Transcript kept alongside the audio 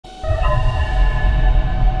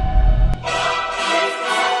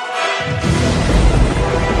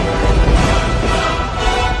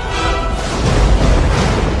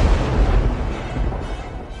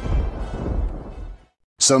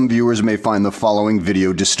Some viewers may find the following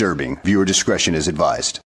video disturbing. Viewer discretion is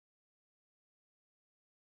advised.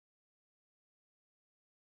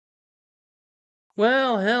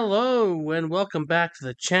 Well, hello and welcome back to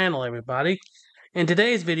the channel, everybody. In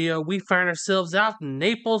today's video, we find ourselves out in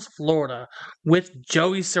Naples, Florida, with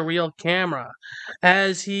Joey Sarreal camera,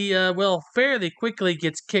 as he, fairly quickly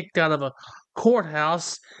gets kicked out of a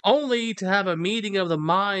courthouse, only to have a meeting of the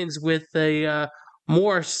minds with a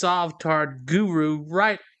Moorish Sovtard guru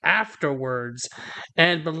right afterwards.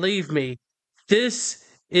 And believe me, this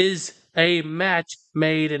is a match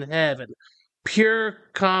made in heaven. Pure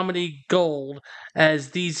comedy gold,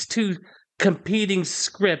 as these two competing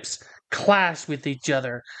scripts clash with each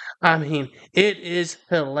other. I mean, it is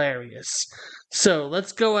hilarious. So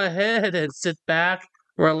let's go ahead and sit back,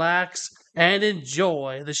 relax, and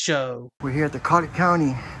enjoy the show. We're here at the Collier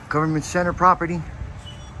County Government Center property.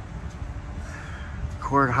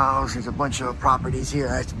 Courthouse, there's a bunch of properties here,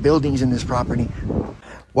 there's buildings in this property.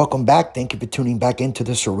 Welcome back. Thank you for tuning back into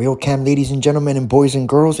the Sarreal Cam, ladies and gentlemen and boys and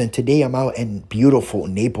girls. And today I'm out in beautiful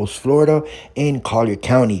Naples, Florida, in Collier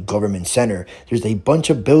County Government Center. There's a bunch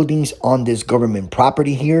of buildings on this government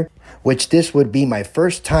property here, which this would be my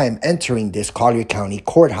first time entering this Collier County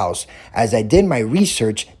courthouse. As I did my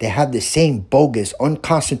research, they have the same bogus,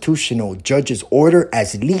 unconstitutional judge's order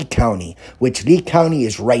as Lee County, which Lee County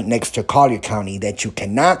is right next to Collier County, that you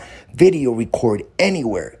cannot video record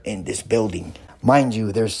anywhere in this building. Mind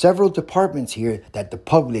you, there's several departments here that the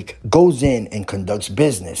public goes in and conducts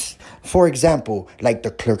business. For example, like the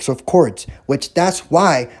clerks of courts, which that's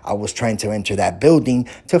why I was trying to enter that building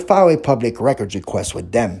to file a public records request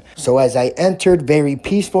with them. So as I entered, very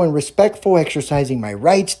peaceful and respectful, exercising my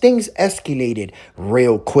rights, things escalated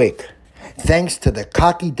real quick. Thanks to the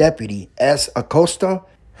cocky deputy S. Acosta,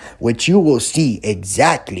 which you will see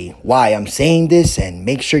exactly why I'm saying this, and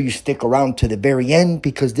make sure you stick around to the very end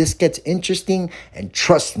because this gets interesting, and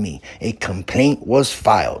trust me, a complaint was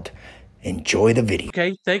filed. Enjoy the video.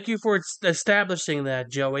 Okay, thank you for establishing that,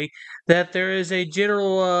 Joey, that there is a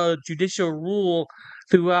general judicial rule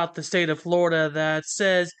throughout the state of Florida that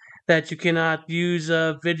says that you cannot use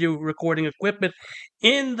video recording equipment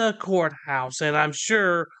in the courthouse, and I'm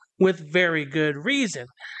sure with very good reason.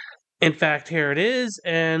 In fact, here it is,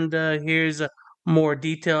 and here's a more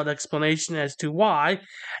detailed explanation as to why.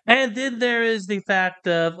 And then there is the fact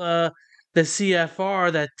of the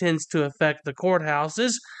CFR that tends to affect the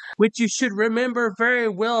courthouses, which you should remember very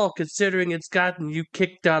well considering it's gotten you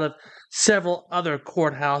kicked out of several other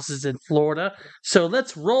courthouses in Florida. So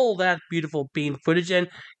let's roll that beautiful bean footage and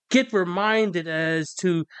get reminded as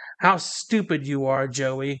to how stupid you are,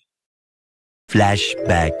 Joey.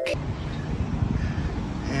 Flashback.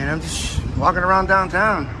 And I'm just walking around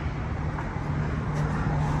downtown.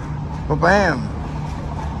 Ba-bam.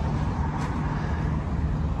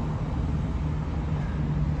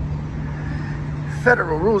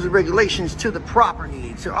 Federal rules and regulations to the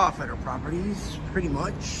property, to all federal properties, pretty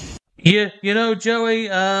much. Yeah, you know, Joey,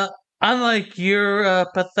 unlike your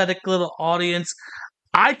pathetic little audience,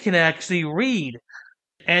 I can actually read.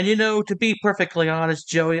 And, you know, to be perfectly honest,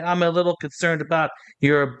 Joey, I'm a little concerned about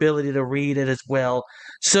your ability to read it as well.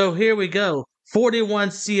 So here we go. 41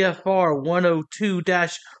 CFR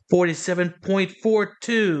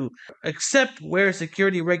 102-47.42. Except where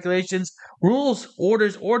security regulations, rules,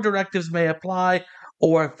 orders, or directives may apply,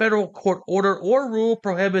 or a federal court order or rule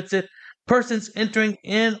prohibits it, persons entering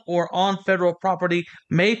in or on federal property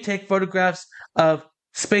may take photographs of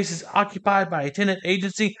spaces occupied by a tenant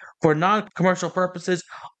agency for non-commercial purposes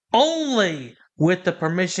only with the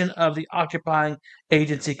permission of the occupying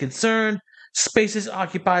agency concerned. Spaces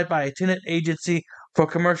occupied by a tenant agency for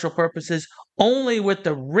commercial purposes only with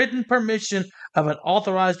the written permission of an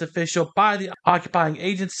authorized official by the occupying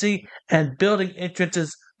agency, and building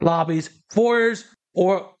entrances, lobbies, foyers,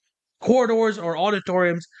 or corridors or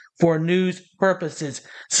auditoriums for news purposes.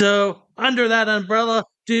 So under that umbrella,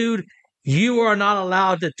 dude, you are not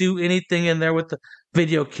allowed to do anything in there with the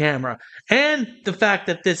video camera. And the fact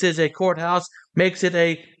that this is a courthouse makes it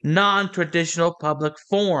a non-traditional public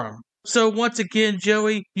forum. So once again,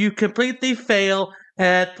 Joey, you completely fail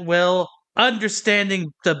at, well,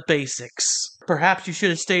 understanding the basics. Perhaps you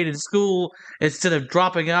should have stayed in school instead of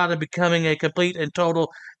dropping out and becoming a complete and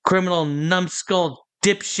total criminal numbskull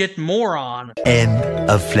dipshit moron. End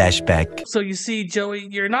of flashback. So you see, Joey,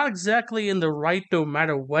 you're not exactly in the right no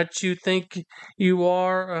matter what you think you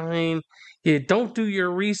are. I mean, you don't do your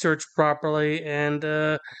research properly, and,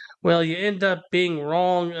 well, you end up being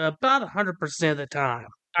wrong about 100% of the time.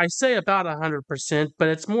 I say about 100%, but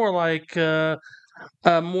it's more like,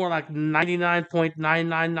 more like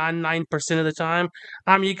 99.9999% of the time.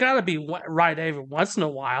 I mean, you gotta be right every once in a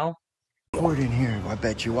while. Record in here, I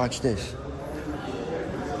bet you. Watch this.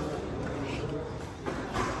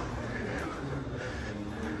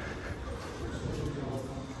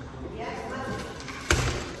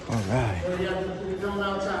 All right.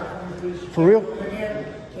 For real?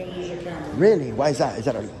 Really? Why is that? Is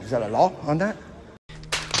that a law on that?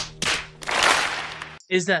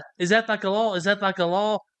 Is that like a law? Is that like a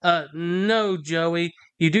law? No, Joey.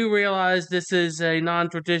 You do realize this is a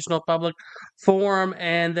non-traditional public forum,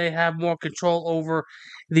 and they have more control over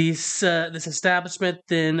this establishment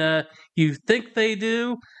than you think they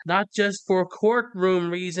do. Not just for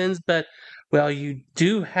courtroom reasons, but well, you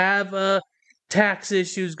do have tax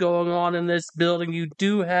issues going on in this building. You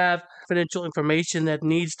do have confidential information that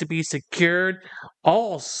needs to be secured.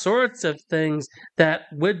 All sorts of things that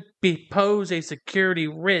would pose a security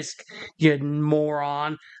risk, you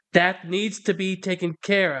moron. That needs to be taken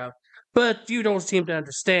care of. But you don't seem to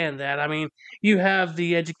understand that. I mean, you have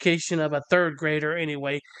the education of a third grader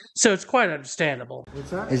anyway, so it's quite understandable. What's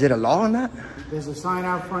that? Is it a law on that? There's a sign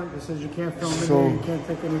out front that says you can't film in there, you can't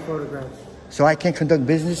take any photographs. So I can't conduct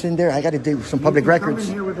business in there? I got to do some public records?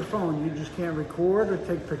 You can come in here with the phone, you just can't record or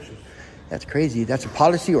take pictures. That's crazy. That's a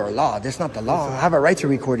policy or a law. That's not the law. I have a right to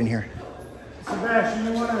record in here. Sebastian,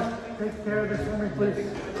 you want to take care of this for me, please?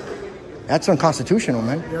 That's unconstitutional,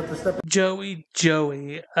 man. You have to step. Joey,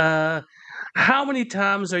 how many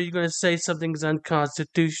times are you going to say something's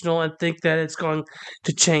unconstitutional and think that it's going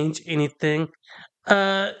to change anything?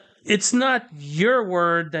 It's not your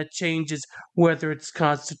word that changes whether it's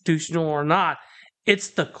constitutional or not.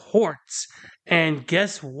 It's the courts. And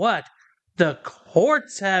guess what? The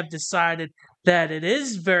courts have decided that it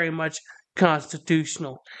is very much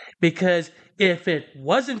constitutional. Because if it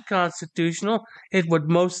wasn't constitutional, it would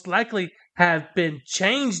most likely have been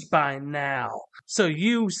changed by now. So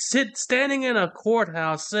you standing in a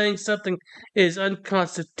courthouse saying something is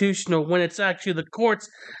unconstitutional when it's actually the courts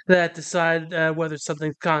that decide whether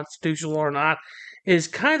something's constitutional or not is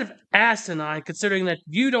kind of asinine, considering that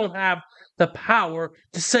you don't have the power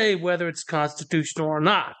to say whether it's constitutional or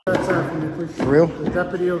not. For real? The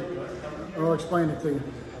deputy will explain it to you.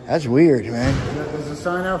 That's weird, man. There's a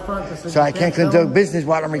sign out front that says so I can't conduct business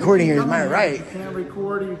while I'm recording here, is my right? You can't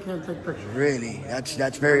record or you can't take pictures. Really?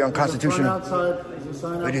 That's very unconstitutional. Outside,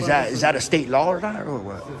 but is that a state law or not, or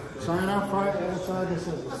what? Sign out front, outside, that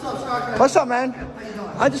says. What's up, man?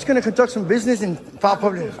 I'm just gonna conduct some business and file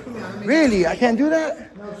public. Really? I can't do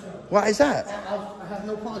that? No, sir. Why is that? I have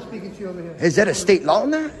no problem speaking to you over here. Is that a state law on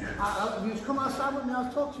that? You come outside with me,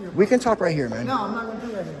 I'll talk to you. We can talk right here, man. No, I'm not gonna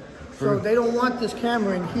do that here. So they don't want this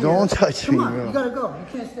camera in here. Don't touch me, Come on, bro. you gotta go. You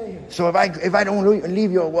can't stay here. So if I don't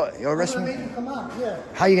leave you, or what? You arrest me? I'm gonna make you come out. Yeah.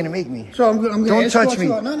 How you gonna make me? So I'm gonna don't touch me.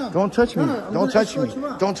 No. Don't touch me. No, don't touch me.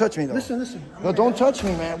 Don't touch me though. Listen. No, don't touch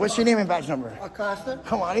me, man. What's your name and badge number? Acosta.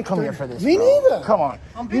 Come on, I didn't come here for this. Me bro. neither. Come on.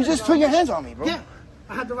 You just put your hands on me, bro. Yeah.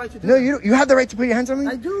 I have the right to do No, that. you have the right to put your hands on me?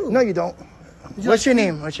 I do. No, you don't. What's your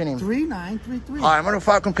name? 3933. All right, I'm gonna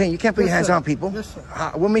file a complaint. You can't put your hands sir. on people. Yes, sir.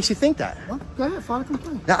 What makes you think that? Well, go ahead, file a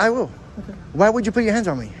complaint. Yeah, I will. Okay. Why would you put your hands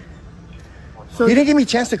on me? So you didn't give me a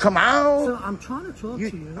chance to come out. So I'm trying to talk to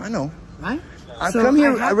you. I know. Right? I come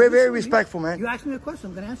here very respectful, man. You asked me a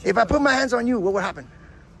question. I'm gonna answer. If I put my hands on you, what would happen?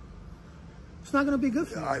 It's not going to be good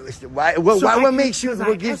for you. What makes you?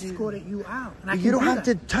 What gives you? Escorted you out. And you don't have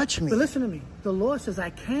to touch me. But listen to me. The law says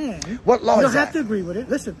I can. What law is that? You don't have to agree with it.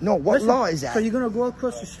 Listen. No, what law is that? So you're going to go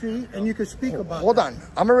across the street and you can speak about it. Hold on.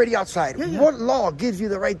 I'm already outside. Yeah. What law gives you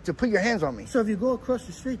the right to put your hands on me? So if you go across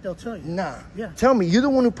the street, they'll tell you. Nah. Yeah. Tell me. You're the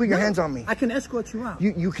one who put your hands on me. I can escort you out.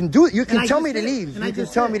 You can do it. You can tell me to leave. You can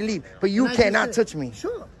tell me to leave. But you cannot touch me.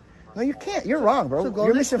 Sure. No, you can't. You're wrong, bro. So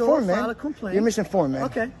You're misinformed, man. File a complaint. You're misinformed, man.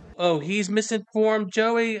 Okay. Oh, he's misinformed,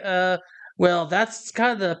 Joey? Well, that's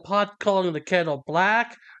kind of the pot calling the kettle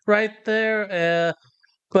black right there.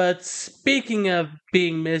 But speaking of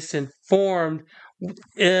being misinformed,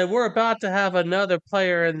 we're about to have another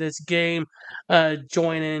player in this game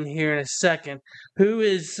join in here in a second, who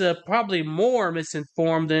is probably more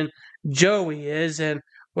misinformed than Joey is. And,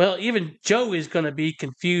 well, even Joey's going to be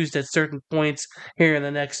confused at certain points here in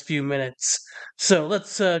the next few minutes. So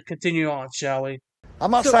let's continue on, shall we?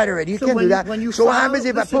 I'm outside already. You can't do that. So what happens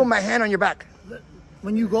if I put my hand on your back?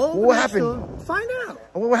 When you go, what happened? Find out.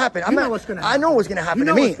 What happened? You know what's going to happen. I know what's going to happen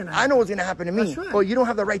to me. I know what's going to happen to me. That's right. But you don't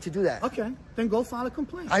have the right to do that. Okay. Then go file a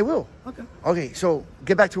complaint. I will. Okay. Okay, so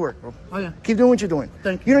get back to work, bro. Oh, yeah. Keep doing what you're doing.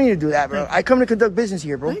 Thank you. You don't need to do that, bro. I come to conduct business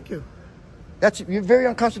here, bro. Thank you. You're very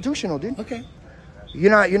unconstitutional, dude. Okay.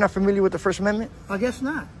 You're not familiar with the First Amendment? I guess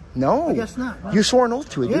not. No. I guess not. No. You swore an oath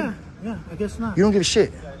to it, dude. Yeah. Yeah, I guess not. You don't give a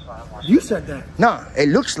shit. You said that. Nah, it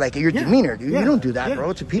looks like it. Your demeanor, dude. You don't do that, Yeah.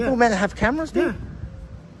 bro. To people, Yeah. man, that have cameras, dude. Yeah.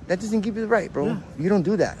 That doesn't give you the right, bro. Yeah. You don't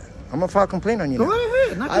do that. I'm gonna file a complaint on you. Go now. right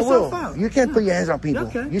ahead. Knock I will. yourself out. You can't put your hands on people.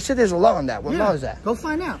 Okay. You said there's a law on that. What law is that? Go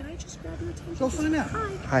find out. Can I just grab your attention? Go find out.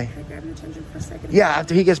 Hi. Can I grab your attention for a second? Yeah,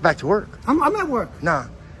 after he gets back to work. I'm at work. Nah,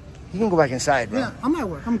 you can go back inside, bro. Yeah, I'm at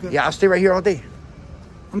work. I'm good. Yeah, I'll stay right here all day.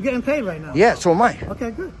 I'm getting paid right now. Yeah, so am I.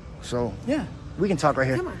 Okay, good. So Yeah. we can talk right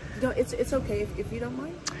here. Come on. No, it's okay if you don't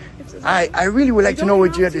mind. I really would like to know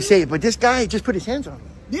what you have to have say, but this guy just put his hands on me.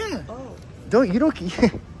 Yeah. Oh. Don't.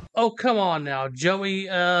 Oh, come on now, Joey.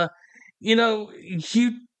 You know,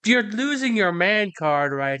 you're losing your man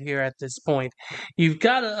card right here at this point. You've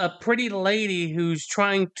got a pretty lady who's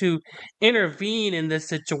trying to intervene in this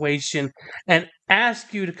situation and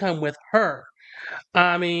ask you to come with her.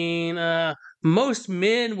 I mean, most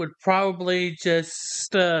men would probably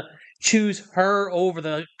just choose her over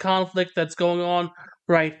the conflict that's going on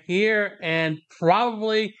right here and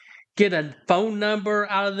probably get a phone number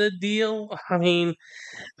out of the deal. I mean,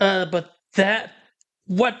 but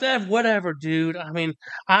whatever, dude. I mean,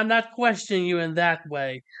 I'm not questioning you in that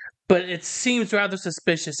way, but it seems rather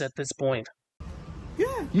suspicious at this point. Yeah.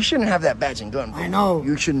 You shouldn't have that badge and gun, bro. I know.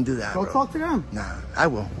 You shouldn't do that, Go bro. talk to them. Nah, I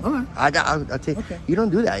will. All right. I'll take. Okay. You don't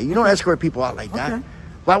do that. You don't escort people out like that. Okay.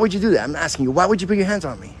 Why would you do that? I'm asking you. Why would you put your hands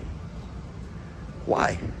on me?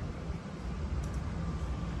 Why?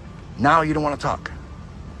 Now you don't want to talk.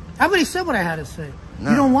 I already said what I had to say. No.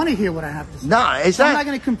 You don't want to hear what I have to say. Nah, it's I'm not. not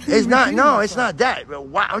going to completely. It's not. repeat No, myself. it's not that. But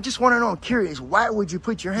why? I just want to know. I'm curious. Why would you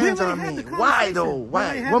put your hands already on had me? the Why conversation. though? We Why?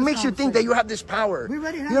 already had What this makes you think that you have this power? We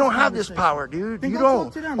already had You don't this have this conversation. power, dude. Then You go talk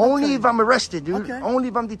don't. to them. Only Okay. if I'm arrested, dude. Okay. Only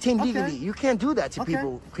if I'm detained Okay. legally. You can't do that to Okay.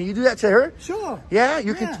 people. Can you do that to her? Sure. Yeah,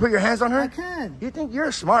 you can put your hands on her. I can. You think you're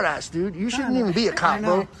a smart ass, dude? You shouldn't even be a I cop,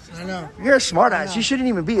 know. bro. I know. You're a smart ass. know. You shouldn't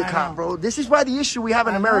even be a I cop, know. bro. This is why the issue we have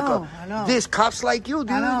in I America. know. I know. This cops like you, dude.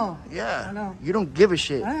 I know. Yeah. I know. You don't give a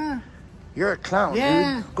shit. You're a clown,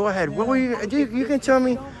 Yeah. dude. Go ahead. What were you? You can tell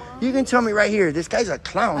me. You can tell me right here. This guy's a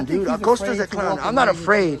clown, dude. he's Acosta's a afraid to clown. walk I'm not away with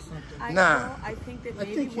afraid. you or something. Nah. Well, I think that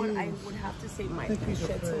maybe think what he- I would have to say might he's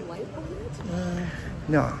shed some afraid. light on it.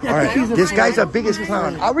 No. All he's right. This afraid. guy's the biggest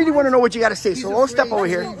clown. I really want to know what you got to say. So we'll step over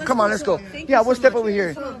here. Come on, let's go. Yeah, we'll step over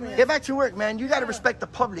here. Get back to work, man. You got to respect the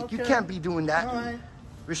public. You can't be doing that. All right.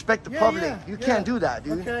 Respect the Yeah, public. yeah, You yeah. can't do that,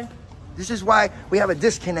 dude. Okay. This is why we have a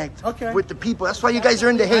disconnect Okay. with the people. That's why you guys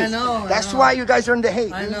earn the hate. I know, I That's know. why you guys earn the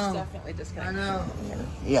hate. I dude. know. Definitely I disconnected. know.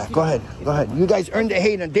 Yeah, go ahead. Go ahead. You guys earn the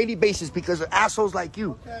hate on a daily basis because of assholes like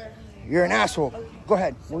you. You're an asshole. Go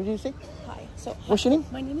ahead. What did you say? Hi. So, What's your name?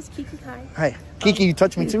 my name is Kiki Kai. Hi. Kiki, you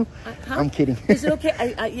touch me too? Huh? I'm kidding. Is it okay?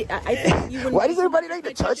 I think you would. Why does everybody like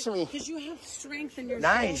to touch me? Because you have strength in your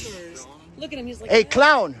Nice. shoulders. Look at him. He's like. Hey,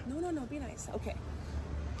 clown. No, be nice. Okay.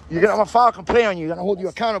 I'm going to file a complaint on you. I'm going to hold you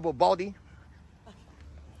accountable, Baldy.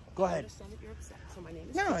 Go I ahead. understand that you're upset. So my name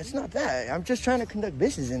is. No, it's not that. I'm just trying to conduct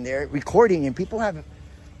business in there, recording, and people have...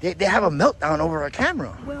 They have a meltdown over a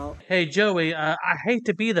camera. Well, Hey, Joey, I hate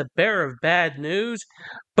to be the bearer of bad news,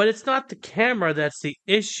 but it's not the camera that's the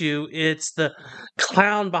issue. It's the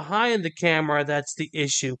clown behind the camera that's the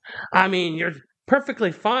issue. I mean, you're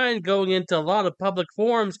perfectly fine going into a lot of public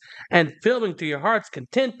forums and filming to your heart's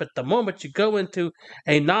content, but the moment you go into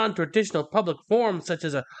a non-traditional public forum, such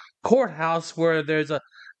as a courthouse where there's a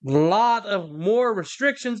lot of more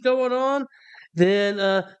restrictions going on,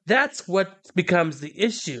 then that's what becomes the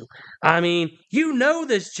issue. I mean, you know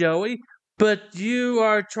this, Joey, but you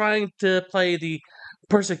are trying to play the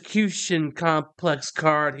persecution complex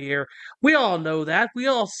card here. We all know that. We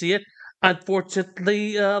all see it.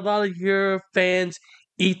 Unfortunately, a lot of your fans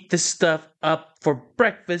eat this stuff up for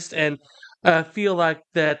breakfast and feel like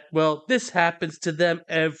that, well, this happens to them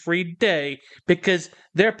every day because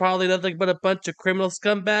they're probably nothing but a bunch of criminal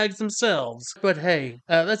scumbags themselves. But hey,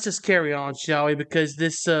 let's just carry on, shall we? Because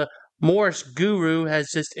this Moorish guru has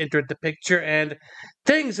just entered the picture and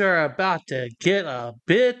things are about to get a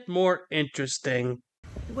bit more interesting.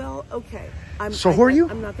 well, okay. So who are you?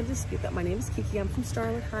 I'm not going to dispute that. My name is Kiki. I'm from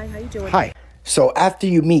Starlet. Hi, how you doing? Hi. So after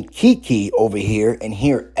you meet Kiki over here and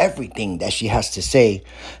hear everything that she has to say,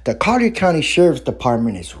 the Collier County Sheriff's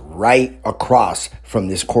Department is right across from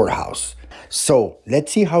this courthouse. So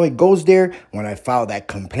let's see how it goes there when I file that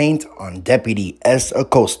complaint on Deputy S.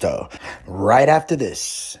 Acosta right after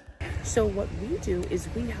this. So what we do is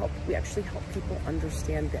we actually help people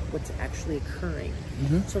understand that what's actually occurring.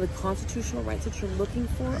 So the constitutional rights that you're looking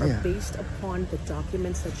for are based upon the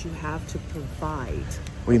documents that you have to provide.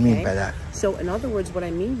 What do you mean by that? So in other words, what I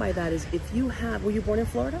mean by that is if you have, were you born in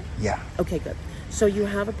Florida? Yeah. Okay, good. So you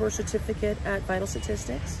have a birth certificate at Vital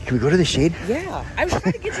Statistics? Can we go to the shade? Yeah. I was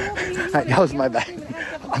trying to get you over here. That was my bad.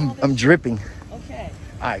 I'm dripping. Okay.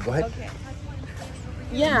 All right, go ahead. Okay.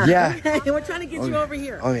 Yeah. Yeah. We're trying to get you over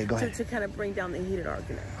here. Okay, go ahead. To kind of bring down the heated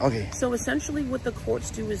argument. Okay. So essentially what the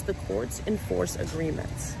courts do is the courts enforce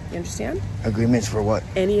agreements. You understand? Agreements for what?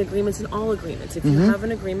 Any agreements and all agreements. If you have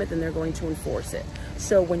an agreement, then they're going to enforce it.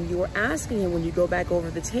 So when you were asking him, when you go back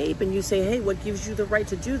over the tape and you say, hey, what gives you the right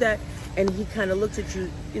to do that? And he kind of looked at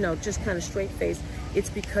you, you know, just kind of straight faced. It's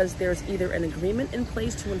because there's either an agreement in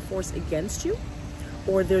place to enforce against you,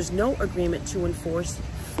 or there's no agreement to enforce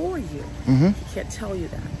for you. He can't tell you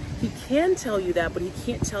that. He can tell you that, but he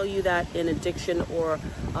can't tell you that in a diction or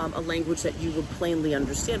a language that you would plainly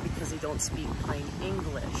understand, because they don't speak plain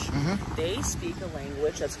English. They speak a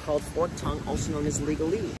language that's called forked tongue, also known as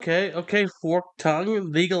legalese. Okay, forked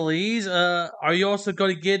tongue, legalese. Are you also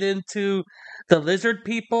going to get into the lizard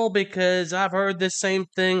people? Because I've heard this same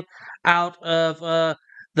thing out of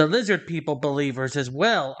the lizard people believers as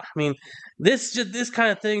well. I mean, this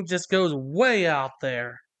kind of thing just goes way out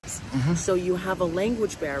there. So you have a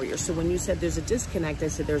language barrier. So when you said there's a disconnect, I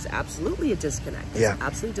said there's absolutely a disconnect. There's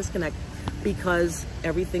absolutely a disconnect, because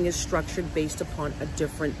everything is structured based upon a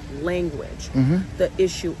different language. The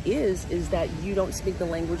issue is that you don't speak the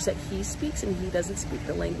language that he speaks, and he doesn't speak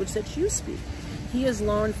the language that you speak. He is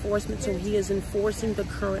law enforcement, so he is enforcing the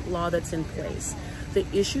current law that's in place. The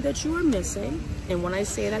issue that you are missing, and when I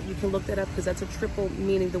say that, you can look that up because that's a triple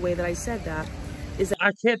meaning the way that I said that, is that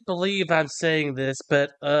I can't believe I'm saying this,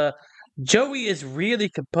 but Joey is really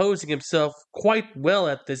composing himself quite well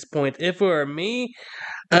at this point. If it were me,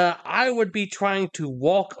 I would be trying to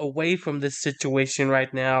walk away from this situation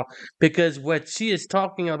right now, because what she is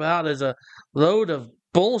talking about is a load of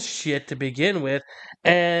bullshit to begin with,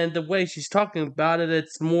 and the way she's talking about it,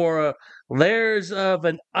 it's more layers of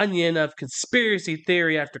an onion of conspiracy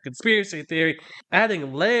theory after conspiracy theory,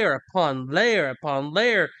 adding layer upon layer upon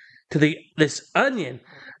layer to this onion.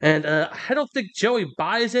 And I don't think Joey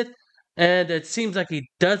buys it, and it seems like he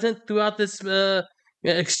doesn't throughout this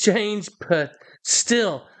exchange, but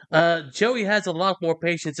still, Joey has a lot more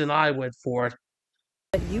patience than I would for it.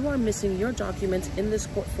 you are missing your documents in this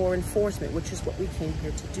court for enforcement, which is what we came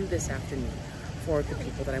here to do this afternoon for the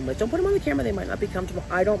people that I'm with. Don't put them on the camera. They might not be comfortable.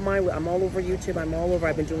 I don't mind. I'm all over YouTube. I'm all over.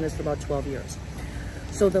 I've been doing this for about 12 years.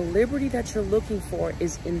 So the liberty that you're looking for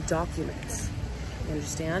is in documents. You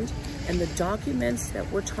understand? And the documents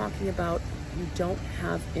that we're talking about, you don't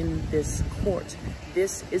have in this court.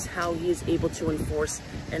 This is how he is able to enforce.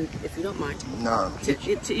 And if you don't mind, no,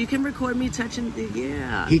 you can record me touching the,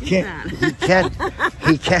 yeah. He can't. He can't.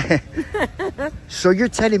 He can't. So you're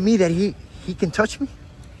telling me that he can touch me?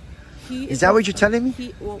 Is that what you're telling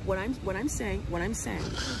me? Well, what I'm saying.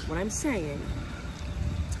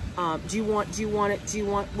 Do you want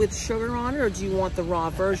with sugar on it, or do you want the raw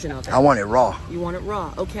version of it? I want it raw. You want it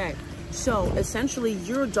raw. Okay. So essentially,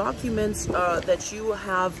 your documents that you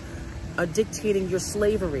have dictating your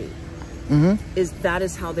slavery is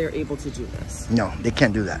how they're able to do this. No, they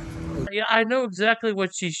can't do that. Yeah, I know exactly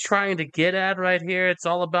what she's trying to get at right here. It's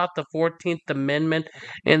all about the 14th Amendment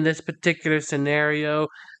in this particular scenario,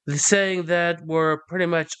 saying that we're pretty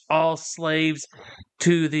much all slaves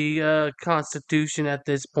to the Constitution at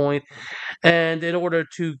this point, and in order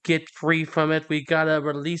to get free from it, we gotta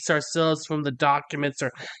release ourselves from the documents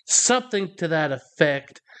or something to that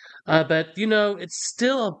effect. But, you know, it's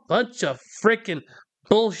still a bunch of freaking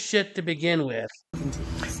bullshit to begin with.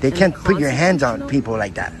 They can't put your hands on people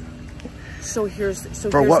like that. So here's the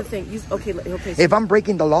thing. Okay. So if I'm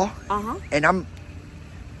breaking the law, and I'm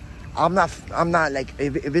not like,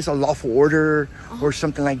 if it's a lawful order or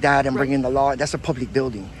something like that, and bringing the law, that's a public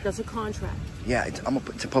building. That's a contract. Yeah, it's a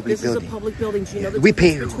public building. This is a public building. Do you know the we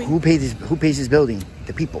pay. between... Who pays this building?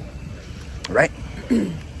 The people, right?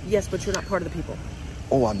 Yes, but you're not part of the people.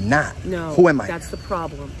 Oh, I'm not. No. Who am I? That's the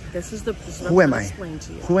problem. This is what Who am I? Explain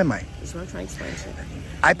to you. Who am I? This is what I'm trying to explain to you.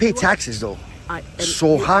 I pay taxes though.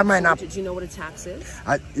 So how am I not? Do you know what a tax is?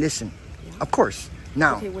 Listen, of course.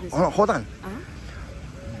 Now, okay, what is hold on.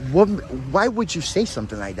 Why would you say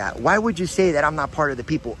something like that? Why would you say that I'm not part of the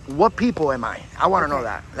people? What people am I? I want to know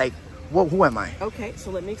that. Like, who am I? Okay, so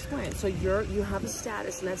let me explain. So you have a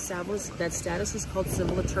status, and that status is called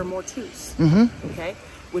civiliter mortuus. Okay,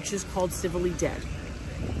 which is called civilly dead.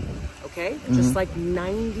 Okay, just like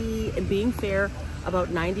 90, and being fair, about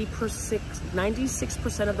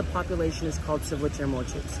 96% of the population is called civiliter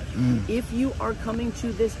mortuus. If you are coming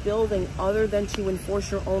to this building other than to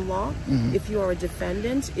enforce your own law, if you are a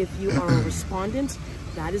defendant, if you are a respondent,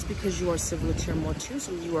 that is because you are civiliter mortuus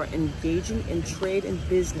and you are engaging in trade and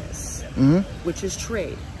business, which is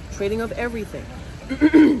trade. trading of everything.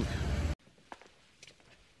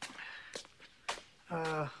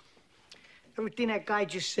 Everything that guy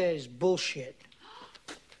just said is bullshit.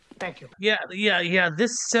 Thank you. Yeah.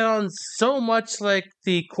 This sounds so much like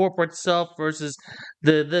the corporate self versus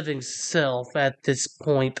the living self at this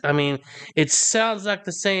point. I mean, it sounds like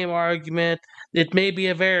the same argument. It may be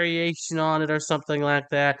a variation on it or something like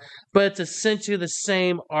that, but it's essentially the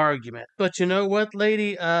same argument. But you know what,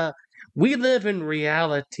 lady? We live in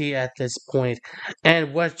reality at this point,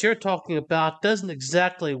 and what you're talking about doesn't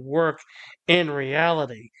exactly work in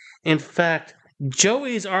reality. In fact,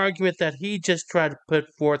 Joey's argument that he just tried to put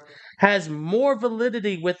forth has more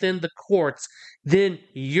validity within the courts than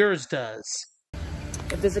yours does.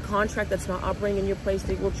 If there's a contract that's not operating in your place,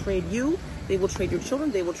 they will trade you, they will trade your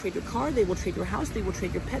children, they will trade your car, they will trade your house, they will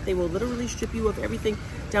trade your pet, they will literally strip you of everything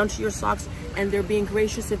down to your socks, and they're being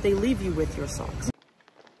gracious if they leave you with your socks.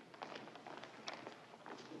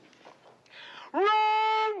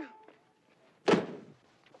 Wrong!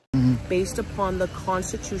 Based upon the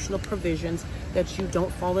constitutional provisions that you don't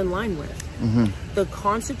fall in line with. The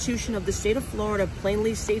Constitution of the state of Florida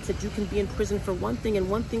plainly states that you can be in prison for one thing and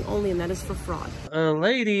one thing only, and that is for fraud.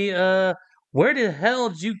 Lady, where the hell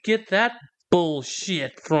did you get that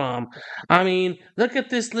bullshit from? I mean, look at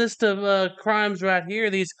this list of crimes right here,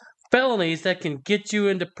 these felonies that can get you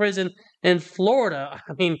into prison in Florida.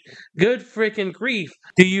 I mean, good freaking grief.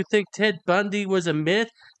 Do you think Ted Bundy was a myth,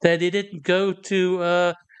 that he didn't go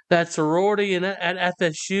to that sorority at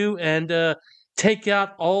FSU and take out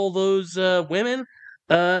all those women?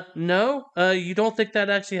 No? You don't think that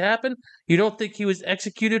actually happened? You don't think he was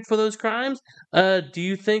executed for those crimes? Do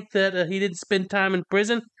you think that he didn't spend time in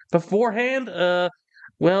prison beforehand?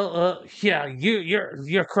 Yeah,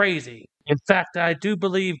 you're crazy. In fact, I do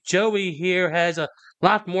believe Joey here has a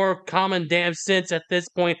lot more common damn sense at this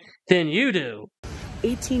point than you do.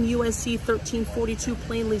 18 U.S.C. 1342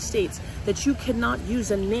 plainly states that you cannot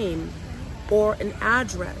use a name or an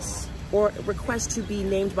address or request to be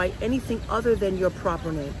named by anything other than your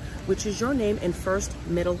proper name, which is your name in first,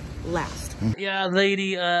 middle, last. Yeah,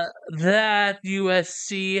 lady, that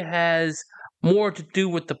USC has more to do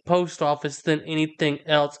with the post office than anything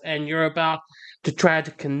else, and you're about to try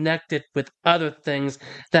to connect it with other things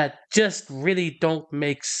that just really don't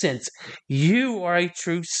make sense. You are a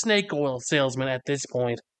true snake oil salesman at this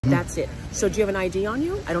point. That's it. So do you have an ID on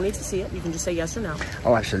you? I don't need to see it. You can just say yes or no.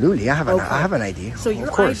 Oh, absolutely. I have an ID. So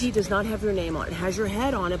your ID does not have your name on it. It has your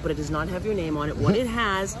head on it, but it does not have your name on it. What it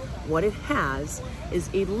has is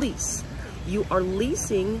a lease. You are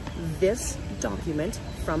leasing this document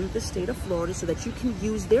from the state of Florida so that you can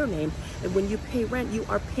use their name. And when you pay rent, you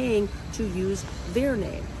are paying to use their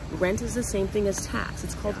name. Rent is the same thing as tax.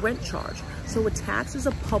 It's called rent charge. So a tax is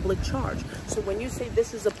a public charge. So when you say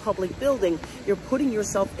this is a public building, you're putting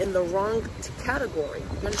yourself in the wrong category.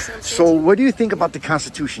 You understand? So what do you think about the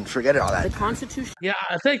Constitution? Forget all that. The Constitution. Yeah,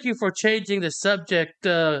 thank you for changing the subject,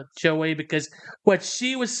 Joey, because what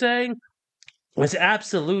she was saying was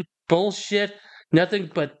absolute bullshit.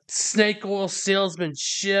 Nothing but snake oil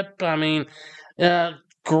salesmanship. I mean,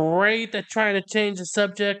 great at trying to change the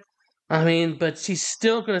subject. I mean, but she's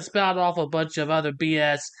still going to spout off a bunch of other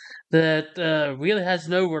BS that really has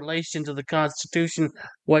no relation to the Constitution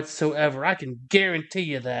whatsoever. I can guarantee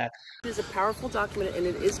you that. It is a powerful document, and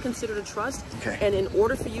it is considered a trust. Okay. And in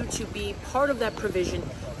order for you to be part of that provision,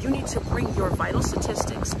 you need to bring your vital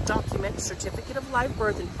statistics, document, certificate of live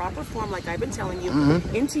birth in proper form, like I've been telling you,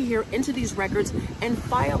 into here, into these records, and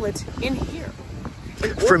file it in here.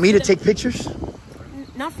 For me to take pictures?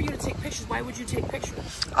 Not for you to take pictures. Why would you take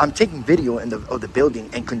pictures? I'm taking video of the building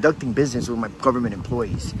and conducting business with my government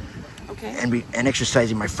employees. Okay. And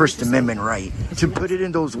exercising my First Amendment right. To put it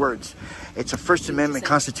in those words, it's a First Amendment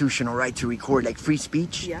constitutional right to record, like free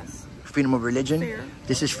speech, Yes. freedom of religion. Fair.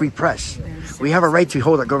 This is free press. We have a right to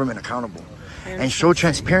hold our government accountable and show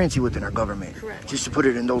transparency within our government. Correct. Just to put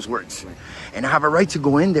it in those words. And I have a right to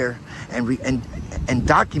go in there and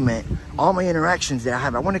document all my interactions that I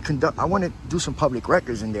have. I want to do some public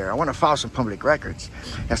records in there. I want to file some public records.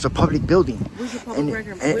 That's a public building. Where's your public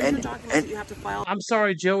record? Where's your documents that you have to file? I'm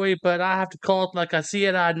sorry, Joey, but I have to call it like I see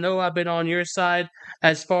it. I know I've been on your side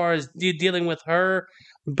as far as dealing with her,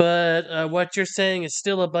 but what you're saying is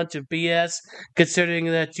still a bunch of BS, considering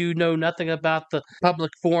that you know nothing about the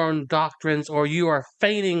public forum doctrines, or you are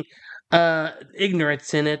feigning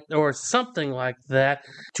ignorance in it or something like that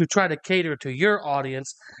to try to cater to your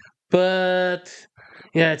audience. But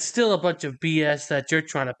yeah, it's still a bunch of BS that you're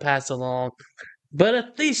trying to pass along. But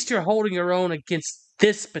at least you're holding your own against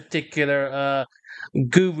this particular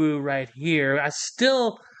guru right here. I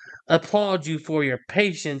still applaud you for your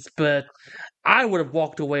patience, but I would have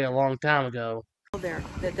walked away a long time ago. There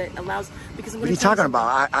that allows, because what are you talking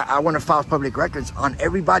about? I want to file public records on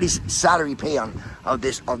everybody's salary pay of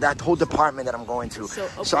that whole department that I'm going to.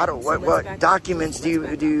 So I don't. What documents do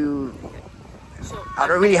you? So I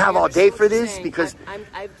don't really have all day for this because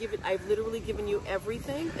I've literally given you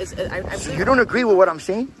everything. So you don't agree with what I'm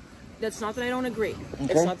saying? That's not that I don't agree. Okay.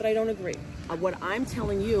 It's not that I don't agree. What I'm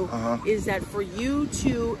telling you is that for you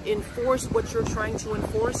to enforce what you're trying to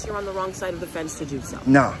enforce, you're on the wrong side of the fence to do so.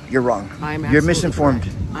 No, you're wrong. You're misinformed.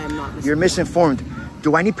 Correct. I am not misinformed. You're misinformed.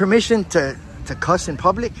 Do I need permission to cuss in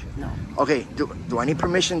public? No. Okay. Do I need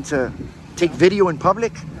permission to take video in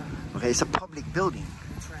public? No. Okay, it's a public building.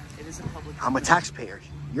 That's right. It is a public building. I'm a taxpayer.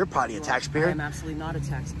 You're probably a taxpayer. I am absolutely not a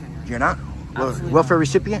taxpayer. You're not? Absolutely Welfare not.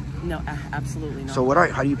 recipient? No, absolutely not. So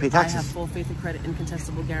how do you pay taxes? I have full faith and credit,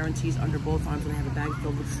 incontestable guarantees under both arms, and I have a bag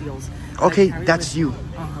filled with seals. Okay, that's you.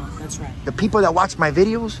 That's right. The people that watch my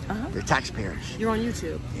videos, they're taxpayers. You're on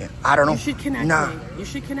YouTube. Yeah, I don't know. You should connect me. You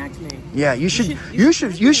should connect me. Yeah, you should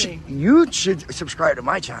subscribe to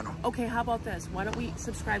my channel. Okay, how about this? Why don't we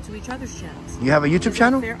subscribe to each other's channels? You have a YouTube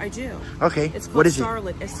channel? Fair? I do. Okay. It's called what is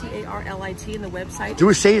Starlit, S-T-A-R-L-I-T, and the website.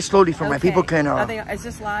 Do say it slowly for my Okay. people can. Is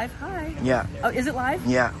this live? Hi. Yeah. Oh, is it live?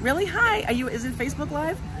 Yeah. Really? Hi. Is it Facebook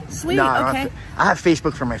Live? Sweet. No, okay. I have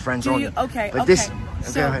Facebook for my friends only. Okay. But okay.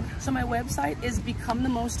 go ahead. So my website is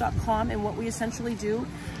becomethemost.com, and what we essentially do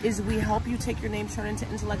is we help you take your name, turn into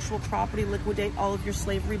intellectual property, liquidate all of your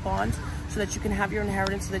slavery bonds so that you can have your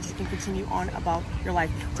inheritance, so that you can continue on about your life.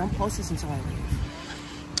 Don't post this until I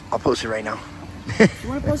leave. I'll post it right now. You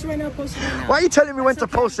want to post it right now? Post it right now. Why are you telling me when to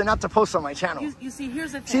post and not to post on my channel? You see,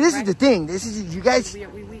 here's the thing. See, this is the thing. This is you guys.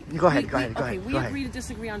 Go ahead. Okay, we agree to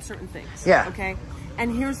disagree on certain things. Yeah. Okay.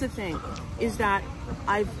 And here's the thing, is that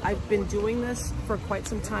I've been doing this for quite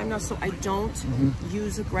some time now, so I don't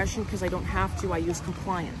use aggression because I don't have to. I use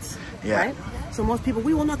compliance. Yeah. Right? So most people,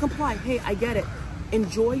 we will not comply. Hey, I get it.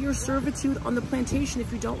 Enjoy your servitude on the plantation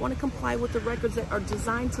if you don't want to comply with the records that are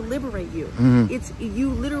designed to liberate you.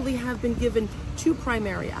 You literally have been given two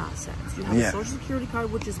primary assets. You have a social security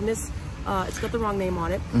card, which is it's got the wrong name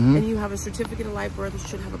on it, and you have a certificate of live birth, which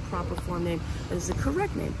should have a proper form name that is the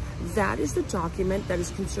correct name. That is the document that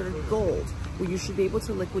is considered gold, where you should be able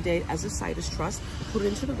to liquidate as a situs trust, put it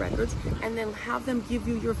into the records, and then have them give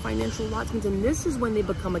you your financial allotments, and this is when they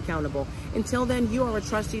become accountable. Until then, you are a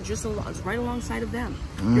trustee just right alongside of them.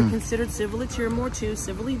 You're considered civilly tier more 2,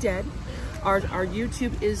 civilly dead. Our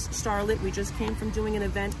YouTube is Starlit. We just came from doing an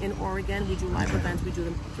event in Oregon. We do live events. We do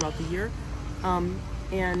them throughout the year.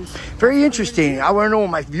 And very interesting. I want to know what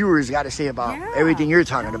my viewers got to say about everything you're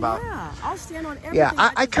talking about. Yeah, I'll stand on everything. Yeah,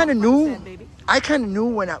 I kind of knew. I kind of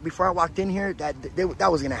knew before I walked in here that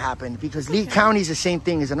that was going to happen, because Lee County is the same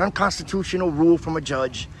thing. It's an unconstitutional rule from a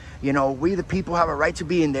judge. You know, we the people have a right to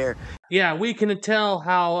be in there. Yeah, we can tell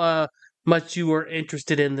how much you were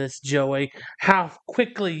interested in this, Joey. How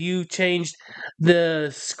quickly you changed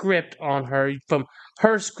the script on her, from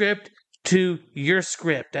her script to your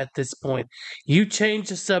script at this point. You change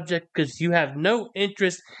the subject because you have no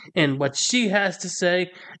interest in what she has to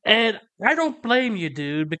say, and I don't blame you,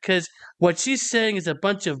 dude, because what she's saying is a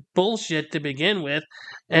bunch of bullshit to begin with,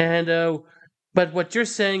 and but what you're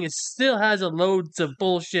saying is still has a loads of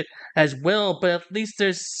bullshit as well, but at least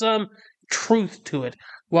there's some truth to it,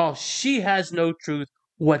 while she has no truth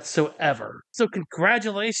whatsoever. So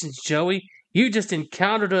congratulations, Joey. You just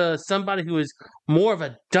encountered somebody who is more of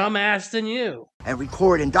a dumbass than you. And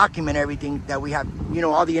record and document everything that we have, you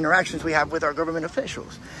know, all the interactions we have with our government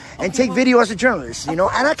officials. And take video as a journalist, you know.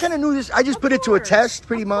 And I kind of knew this. I just put it to a test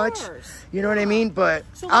pretty much. You know what I mean? But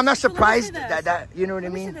I'm not surprised that, you know what I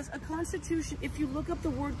mean? A constitution, if you look up the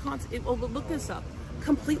word, look this up.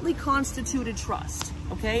 Completely constituted trust.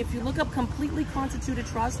 Okay, if you look up completely constituted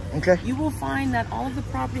trust, you will find that all of the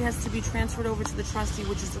property has to be transferred over to the trustee,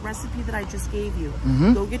 which is the recipe that I just gave you.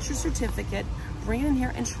 Go get your certificate, bring it in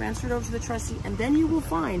here and transfer it over to the trustee, and then you will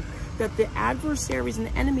find that the adversaries and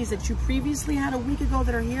the enemies that you previously had a week ago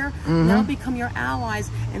that are here now become your allies,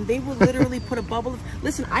 and they will literally put a bubble of,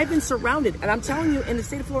 listen, I've been surrounded, and I'm telling you, in the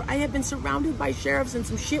state of Florida, I have been surrounded by sheriffs and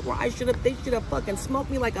some shit where they should have fucking smoked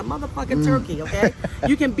me like a motherfucking turkey, okay?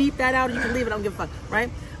 You can beep that out, or you can leave it, I don't give a fuck, right?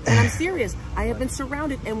 And I'm serious. I have been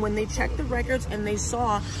surrounded, and when they checked the records and they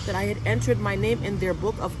saw that I had entered my name in their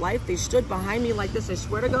book of life, they stood behind me like this, I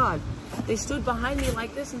swear to God. They stood behind me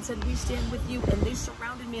like this and said, we stand with you, and they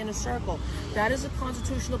surrounded me in a circle. That is a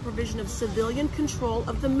constitutional provision of civilian control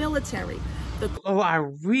of the military. I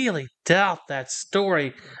really doubt that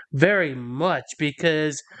story very much,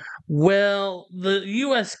 because, well, the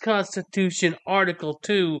U.S. Constitution, Article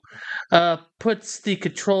 2, puts the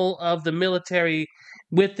control of the military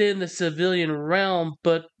within the civilian realm,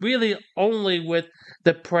 but really only with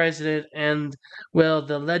the president and, well,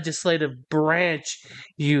 the legislative branch,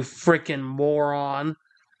 you freaking moron.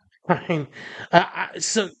 I mean,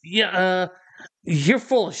 you're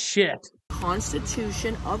full of shit.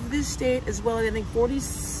 Constitution of this state, as well as I think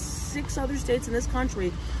 46 other states in this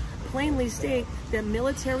country, plainly state that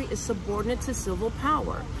military is subordinate to civil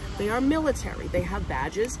power. They are military. They have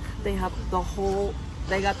badges. They have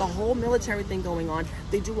they got the whole military thing going on.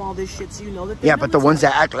 They do all this shit, so you know that they're but the ones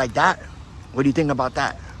that act like that, what do you think about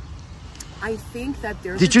that? I think that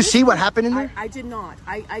there's. Did you see what happened in there? I did not.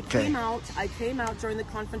 I came out during the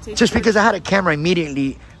confrontation. Just because I had a camera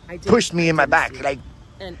immediately pushed me in my back. Like,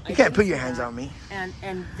 and you can't put your hands on me. And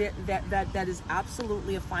that is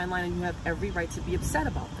absolutely a fine line, and you have every right to be upset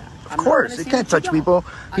about that. Of course, you can't touch people.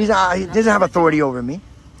 He doesn't have authority over me.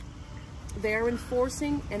 They're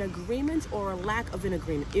enforcing an agreement or a lack of an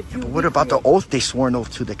agreement. If you what about the oath they sworn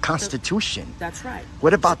oath to the Constitution? That's right.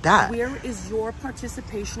 What about that? Where is your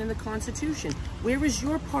participation in the Constitution? Where is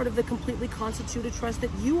your part of the completely constituted trust that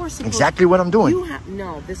you are supposed exactly what I'm doing?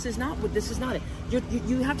 No, this is not it.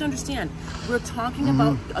 You have to understand. We're talking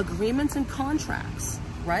about agreements and contracts,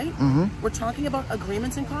 right? We're talking about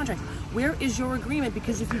agreements and contracts. Where is your agreement?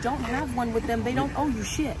 Because if you don't have one with them, they don't owe you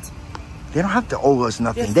shit. They don't have to owe us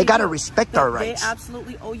nothing. Yes, they got to respect our rights. They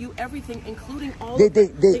absolutely owe you everything, including all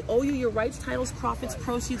they owe you your rights, titles, profits,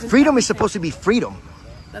 proceeds, and freedom is supposed to be freedom.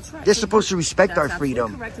 That's right. They're supposed to respect our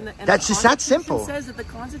freedom. That's just that simple. Says that the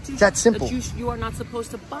Constitution that simple. That you are not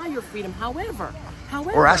supposed to buy your freedom. However,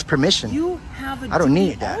 or ask permission. You have a I don't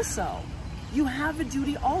need that. Also, you have a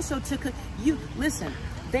duty also to listen.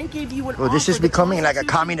 They gave you an offer. This is becoming like a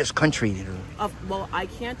communist country. Well, I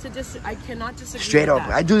cannot disagree. Straight up,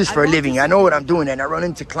 I do this for a living. I know what I'm doing, and I run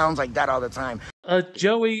into clowns like that all the time.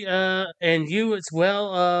 Joey, and you as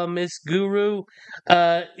well, Miss Guru.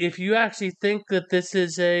 If you actually think that this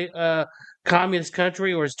is a communist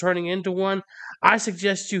country or is turning into one, I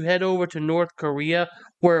suggest you head over to North Korea,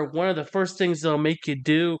 where one of the first things they'll make you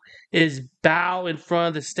do is bow in front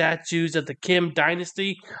of the statues of the Kim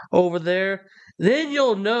dynasty over there. Then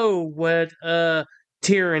you'll know what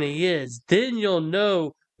tyranny is. Then you'll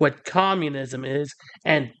know what communism is.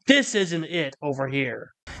 And this isn't it over here.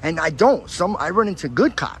 And I run into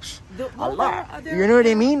good cops. A lot. You know what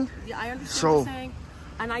I mean? Yeah, I understand what you're saying.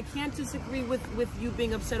 And I can't disagree with you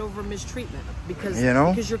being upset over mistreatment. Because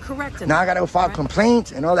you're correct. Now I got to file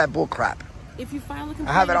complaints and all that bull crap. If you file a complaint,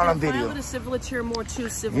 I have it all on video. File it as civil tier more to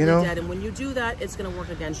civilly dead. And when you do that, it's going to work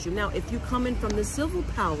against you. Now, if you come in from the civil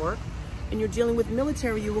power and you're dealing with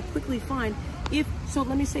military, you will quickly find so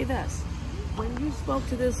let me say this. When you spoke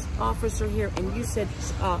to this officer here and you said,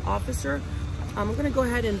 officer, I'm going to go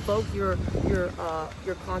ahead and invoke your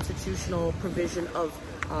constitutional provision of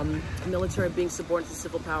military being subordinate to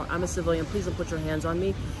civil power. I'm a civilian. Please don't put your hands on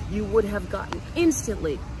me. You would have gotten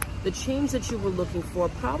instantly the change that you were looking for,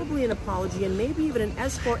 probably an apology, and maybe even an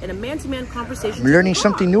escort and a man-to-man conversation. I'm learning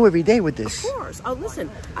something new every day with this. Of course. Oh,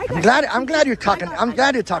 listen. I'm glad you're talking. I'm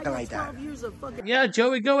glad you're talking like that. Yeah,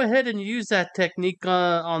 Joey, go ahead and use that technique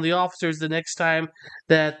on the officers the next time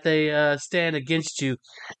that they stand against you,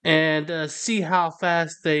 and see how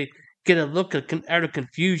fast they get a look of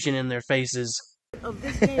confusion in their faces. Of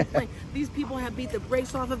this game plan, these people have beat the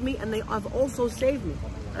brakes off of me, and they have also saved me.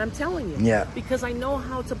 And I'm telling you, because I know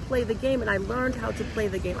how to play the game, and I learned how to play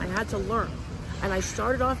the game. I had to learn, and I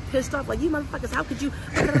started off pissed off, like, you motherfuckers, how could you?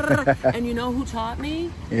 And you know who taught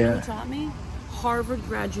me? Yeah. Who taught me? Harvard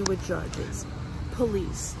graduate judges,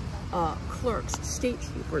 police, clerks, state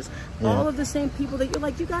troopers, all of the same people that you're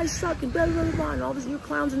like, you guys suck, and blah, blah, blah, blah, and all this, you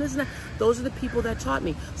clowns and this and that. Those are the people that taught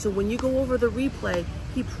me. So when you go over the replay,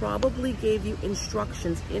 he probably gave you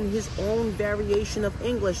instructions in his own variation of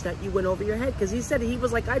English that you went over your head, because he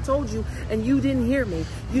was like, I told you, and you didn't hear me.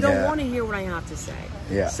 You don't want to hear what I have to say.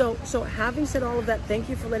 Yeah. So having said all of that, thank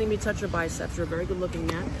you for letting me touch your biceps. You're a very good-looking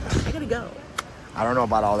man. I gotta go. I don't know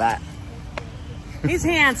about all that. He's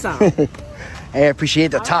handsome. Hey, I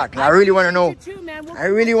appreciate the talk. I really want to know. I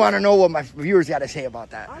really want to know what my viewers got to say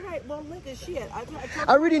about that. All right, well, look at shit. I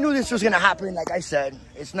already knew this was gonna happen. Like I said,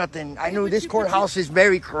 it's nothing. I knew this courthouse is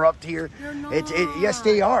very corrupt here. Yes,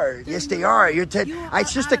 they are. Yes, they are.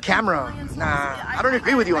 It's just a camera. Nah, I don't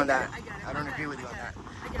agree with you on that. I don't agree with you on that.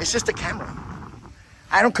 It's just a camera.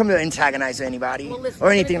 I don't come to antagonize anybody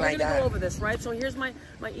or anything like that. Go over this, right? So here's my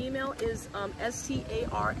email is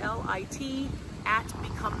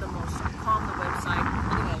STARLIT@becomethemostcom, the website.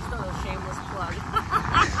 Anyway, still a shameless plug.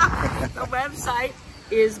 The website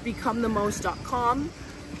is becomethemostcom.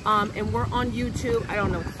 And we're on YouTube. I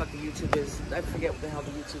don't know what the fuck the YouTube is. I forget what the hell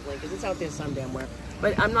the YouTube link is. It's out there some damn where.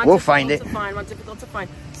 But I'm not. We'll find it. Not difficult to find.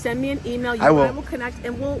 Send me an email. You I will. and I will connect,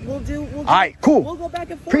 and we'll do. All right, cool. We'll go back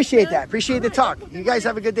and forth. Appreciate that. Appreciate the talk. You guys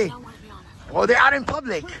have a good day. Well, they're out in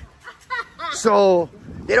public, so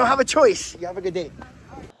they don't have a choice. You have a good day.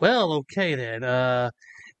 Well, okay then.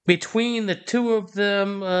 Between the two of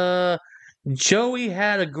them, Joey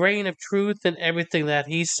had a grain of truth in everything that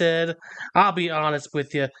he said. I'll be honest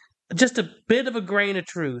with you. Just a bit of a grain of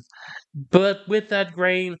truth. But with that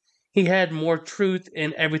grain, he had more truth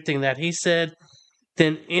in everything that he said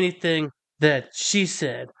than anything that she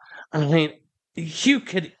said. I mean, you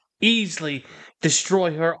could easily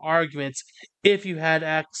destroy her arguments if you had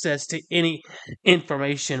access to any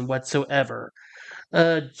information whatsoever.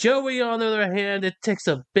 Joey, on the other hand, it takes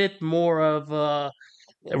a bit more of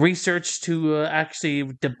research to actually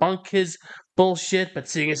debunk his bullshit, but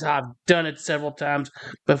seeing as how I've done it several times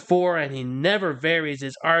before and he never varies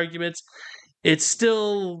his arguments, it's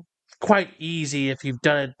still quite easy if you've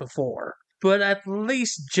done it before. But at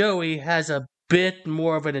least Joey has a bit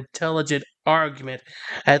more of an intelligent argument.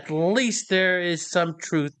 At least there is some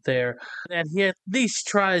truth there. And he at least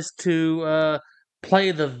tries to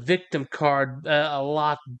play the victim card a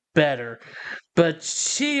lot better. But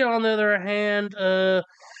she, on the other hand,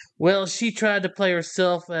 well, she tried to play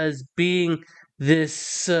herself as being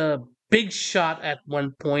this big shot at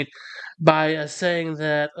one point by saying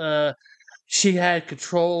that she had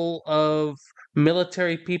control of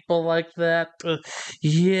military people like that.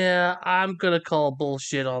 Yeah, I'm gonna call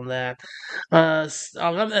bullshit on that. As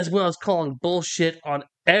well as calling bullshit on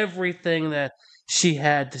everything that she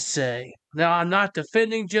had to say. Now, I'm not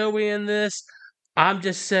defending Joey in this. I'm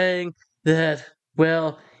just saying that,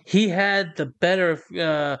 well, he had the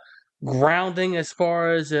better grounding as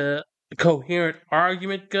far as a coherent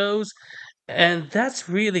argument goes. And that's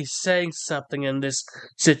really saying something in this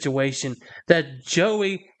situation, that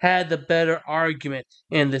Joey had the better argument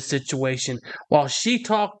in this situation. While she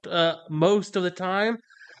talked most of the time,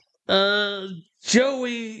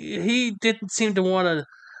 Joey, he didn't seem to want to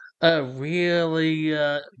really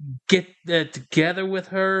get together with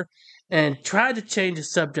her and tried to change the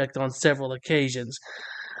subject on several occasions.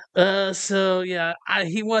 So yeah,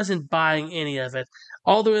 he wasn't buying any of it.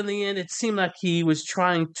 Although in the end, it seemed like he was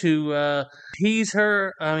trying to appease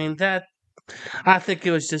her. I mean, I think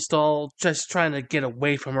it was just trying to get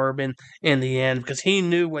away from her in the end, because he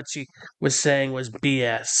knew what she was saying was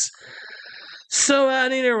BS. So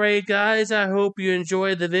at any rate, guys, I hope you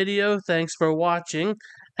enjoyed the video. Thanks for watching,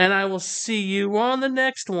 and I will see you on the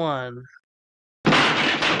next one.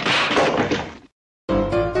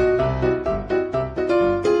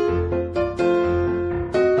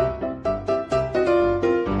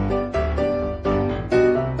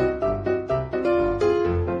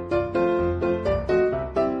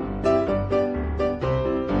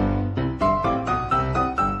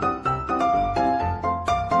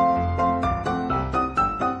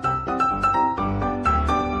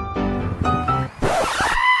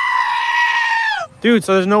 Dude,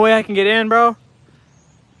 so there's no way I can get in, bro?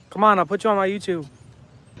 Come on, I'll put you on my YouTube.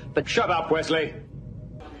 But shut up, Wesley.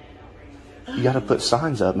 You gotta put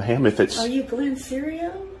signs up, ma'am, if it's... Are you Glenn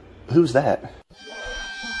Sarreal? Who's that?